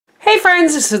Hey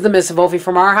friends, this is the MrsVolfie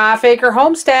from our half-acre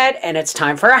homestead, and it's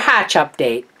time for a hatch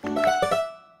update.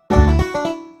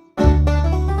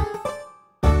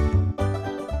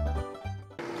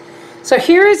 So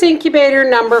here is incubator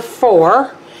number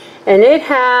 4, and it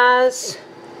has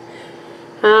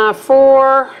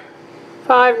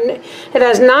it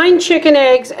has 9 chicken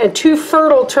eggs and 2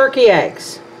 fertile turkey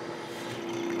eggs.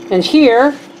 And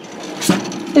here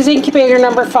is incubator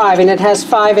number 5, and it has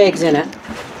 5 eggs in it.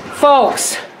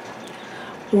 Folks,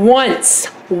 once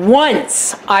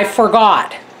I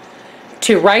forgot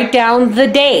to write down the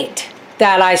date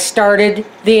that I started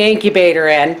the incubator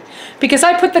in, because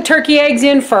I put the turkey eggs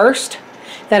in first,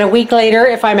 then a week later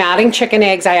if I'm adding chicken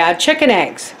eggs, I add chicken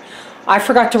eggs. I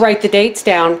forgot to write the dates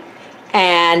down,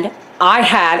 and I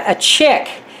had a chick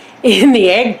in the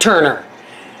egg turner.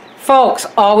 Folks,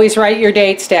 always write your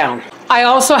dates down. I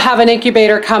also have an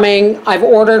incubator coming. I've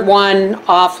ordered one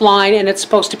offline, and it's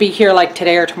supposed to be here like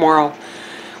today or tomorrow,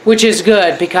 which is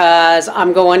good because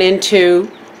I'm going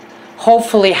into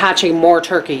hopefully hatching more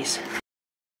turkeys.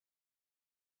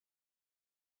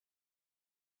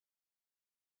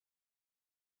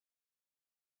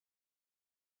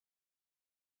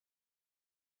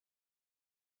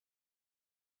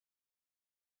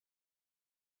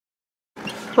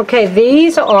 Okay,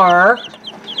 these are,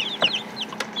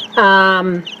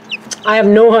 I have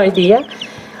no idea.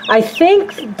 I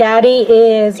think Daddy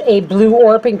is a blue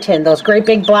Orpington. Those great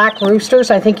big black roosters,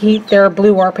 I think they're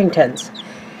blue Orpingtons.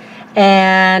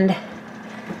 And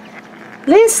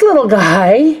this little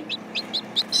guy,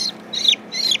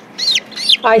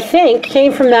 I think,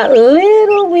 came from that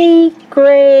little wee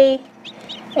gray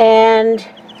and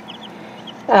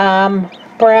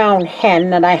brown hen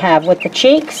that I have with the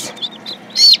cheeks.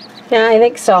 Yeah, I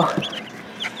think so.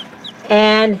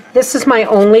 And this is my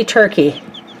only turkey.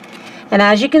 And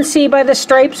as you can see by the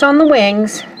stripes on the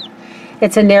wings,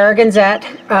 it's a Narragansett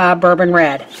Bourbon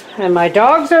Red. And my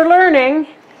dogs are learning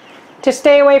to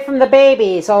stay away from the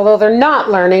babies, although they're not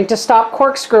learning to stop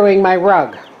corkscrewing my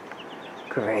rug.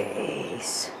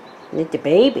 Grace, need the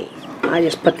baby. I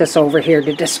just put this over here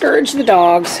to discourage the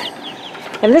dogs.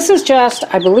 And this is just,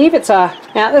 I believe it's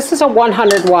this is a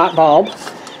 100-watt bulb.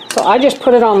 So I just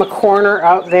put it on the corner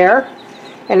out there.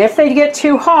 And if they get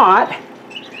too hot,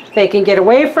 they can get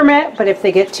away from it, but if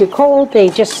they get too cold, they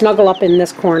just snuggle up in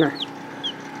this corner.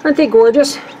 Aren't they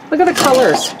gorgeous? Look at the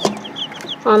colors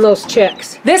on those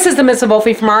chicks. This is the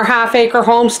MrsVolfie from our half-acre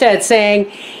homestead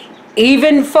saying,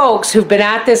 even folks who've been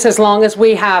at this as long as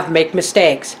we have make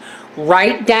mistakes.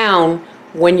 Write down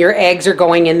when your eggs are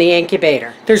going in the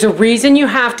incubator. There's a reason you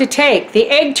have to take the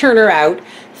egg turner out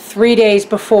 3 days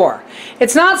before.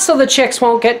 It's not so the chicks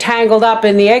won't get tangled up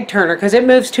in the egg turner because it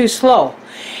moves too slow.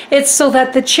 It's so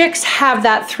that the chicks have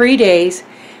that 3 days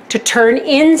to turn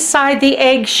inside the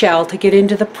eggshell to get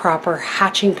into the proper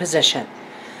hatching position.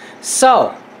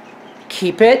 So,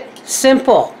 keep it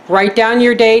simple. Write down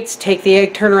your dates, take the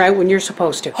egg turner out when you're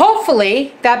supposed to.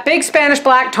 Hopefully, that big Spanish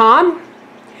Black Tom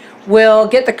will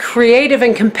get the creative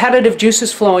and competitive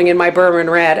juices flowing in my Bourbon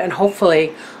Red, and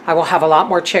hopefully I will have a lot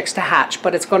more chicks to hatch,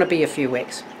 but it's going to be a few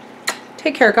weeks.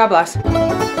 Take care. God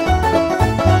bless.